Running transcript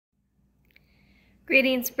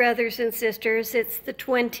Greetings, brothers and sisters. It's the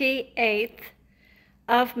 28th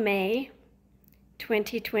of May,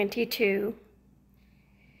 2022.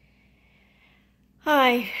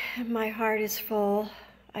 My heart is full.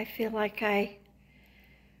 I feel like I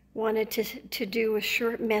wanted to do a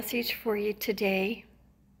short message for you today.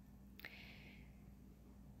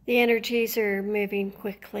 The energies are moving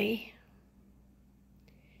quickly.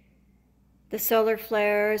 The solar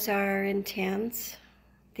flares are intense.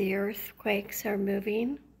 The earthquakes are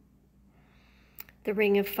moving. The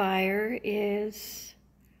ring of fire is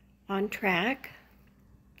on track.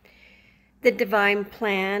 The divine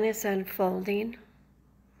plan is unfolding.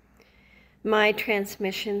 My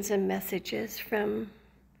transmissions and messages from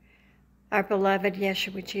our beloved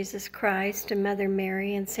Yeshua Jesus Christ and Mother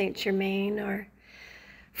Mary and Saint Germain are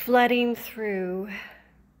flooding through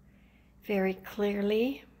very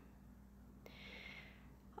clearly.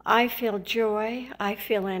 I feel joy, I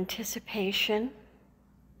feel anticipation,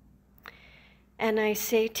 and I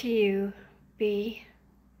say to you, be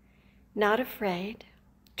not afraid,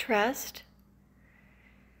 trust,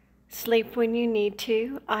 sleep when you need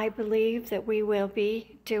to. I believe that we will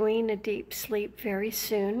be doing a deep sleep very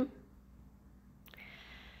soon.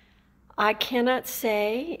 I cannot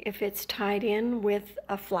say if it's tied in with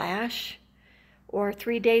a flash or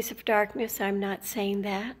 3 days of darkness. I'm not saying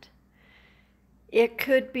that. It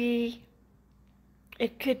could be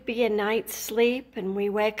a night's sleep and we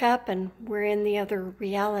wake up and we're in the other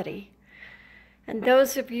reality. And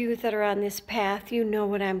those of you that are on this path, you know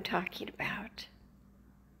what I'm talking about.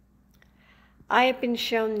 I have been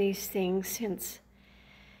shown these things since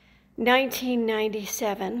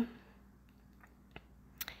 1997.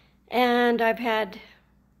 And I've had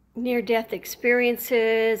near-death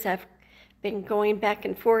experiences. I've been going back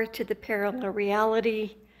and forth to the parallel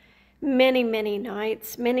reality many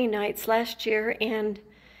nights last year and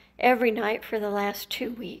every night for the last 2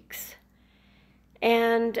 weeks.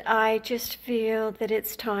 And I just feel that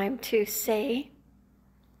it's time to say,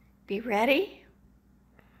 be ready.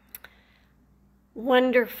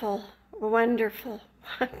 Wonderful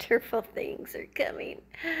things are coming.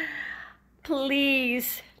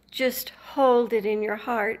 Please just hold it in your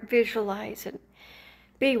heart, visualize it.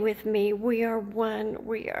 Be with me. We are one.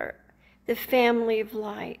 We are the family of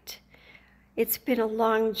light. It's been a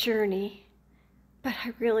long journey, but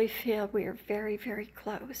I really feel we are very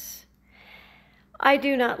close. I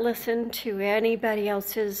do not listen to anybody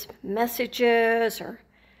else's messages or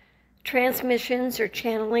transmissions or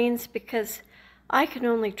channelings because I can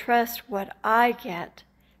only trust what I get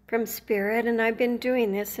from Spirit, and I've been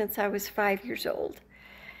doing this since I was 5 years old.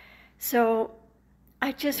 So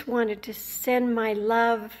I just wanted to send my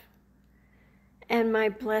love and my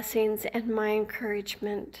blessings and my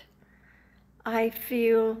encouragement. I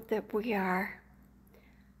feel that we are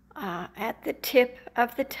at the tip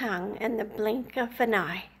of the tongue and the blink of an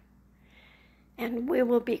eye, and we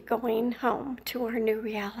will be going home to our new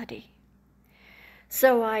reality.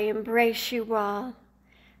 So I embrace you all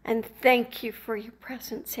and thank you for your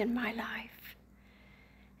presence in my life.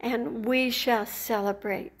 And we shall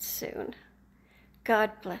celebrate soon.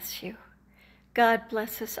 God bless you. God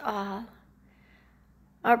bless us all.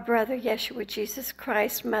 Our brother Yeshua Jesus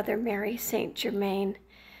Christ, Mother Mary, Saint Germain,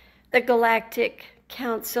 the Galactic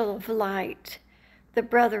Council of Light, the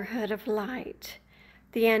Brotherhood of Light,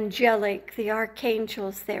 the angelic, the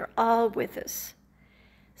archangels, they're all with us.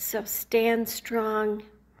 So stand strong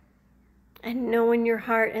and know in your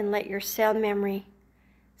heart and let your cell memory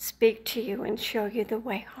speak to you and show you the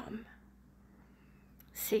way home.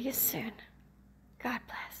 See you soon. God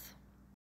bless.